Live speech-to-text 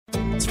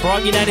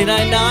Froggy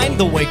 99.9,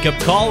 the wake-up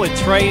call with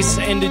Trace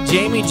and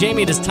Jamie.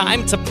 Jamie, it is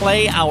time to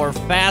play our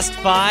Fast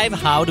Five.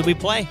 How do we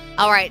play?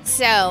 All right,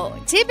 so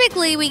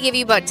typically we give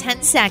you about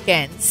 10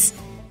 seconds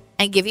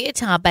and give you a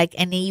topic,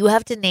 and you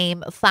have to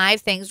name 5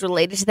 things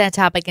related to that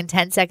topic in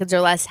 10 seconds or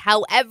less.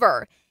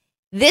 However,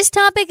 this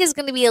topic is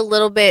going to be a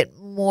little bit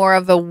more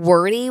of a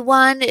wordy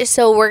one,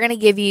 so we're going to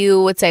give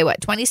you,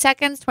 20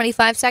 seconds,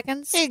 25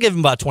 seconds? You give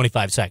them about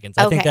 25 seconds.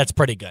 I think that's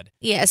pretty good.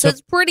 Yeah, so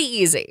it's pretty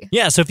easy.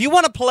 Yeah, so if you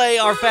want to play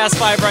our Fast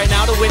Five right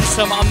now to win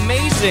some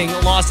amazing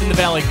Lost in the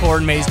Valley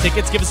Corn Maze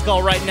tickets, give us a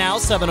call right now,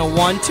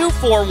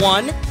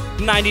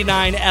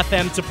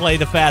 701-241-99FM to play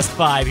the Fast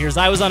Five. Here's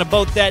I Was on a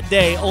Boat That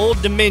Day,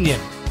 Old Dominion,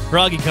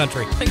 Froggy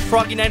Country.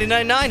 Froggy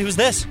 99.9, who's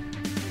this?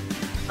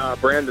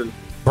 Brandon.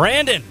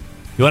 Brandon.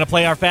 You want to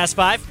play our Fast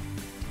Five?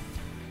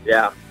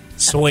 Yeah.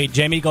 Sweet.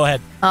 Jamie, go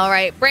ahead. All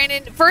right.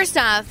 Brandon, first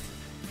off,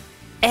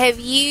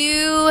 do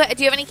you have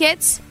any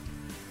kids?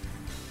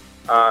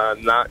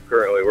 Not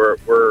currently.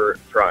 We're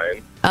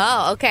trying.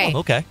 Oh, okay. Oh,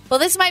 okay. Well,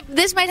 this might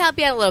help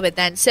you out a little bit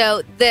then.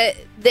 So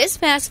this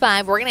Fast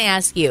Five, we're going to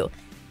ask you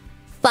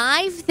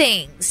 5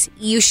 things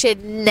you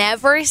should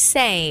never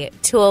say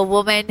to a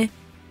woman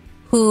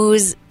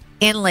who's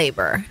in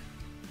labor.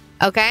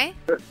 Okay?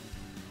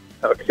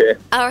 Okay.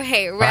 All right,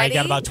 ready? All right,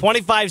 got about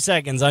 25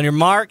 seconds. On your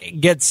mark,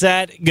 get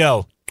set,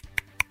 go.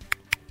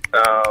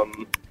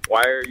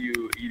 Why are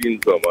you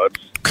eating so much?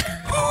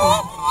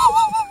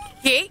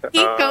 Keep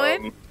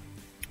going.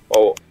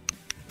 Oh,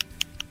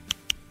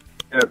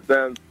 in a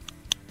sense,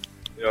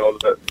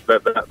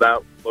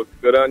 that looks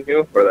good on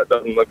you, or that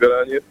doesn't look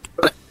good on you.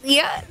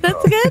 Yeah,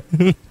 that's good.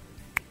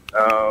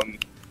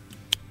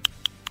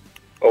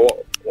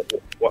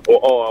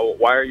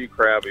 Why are you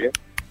crabby?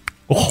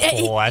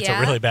 Oh, that's a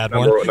really bad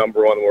one.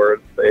 Number one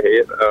word they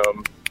hate.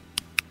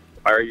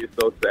 Why are you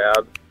so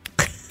sad?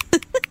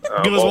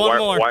 Give us one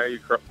more. Why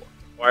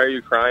are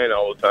you crying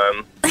all the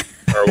time?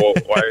 Or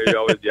why are you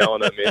always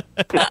yelling at me?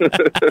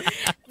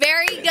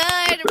 Very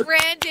good,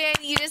 Brandon.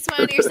 You just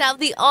found yourself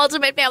the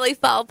ultimate family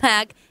fall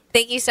pack.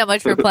 Thank you so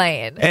much for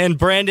playing. And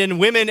Brandon,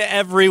 women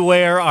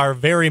everywhere are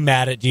very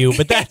mad at you,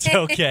 but that's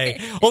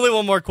okay. Only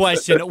one more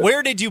question.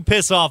 Where did you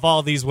piss off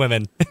all these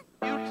women?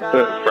 Froggy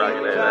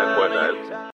 99.9.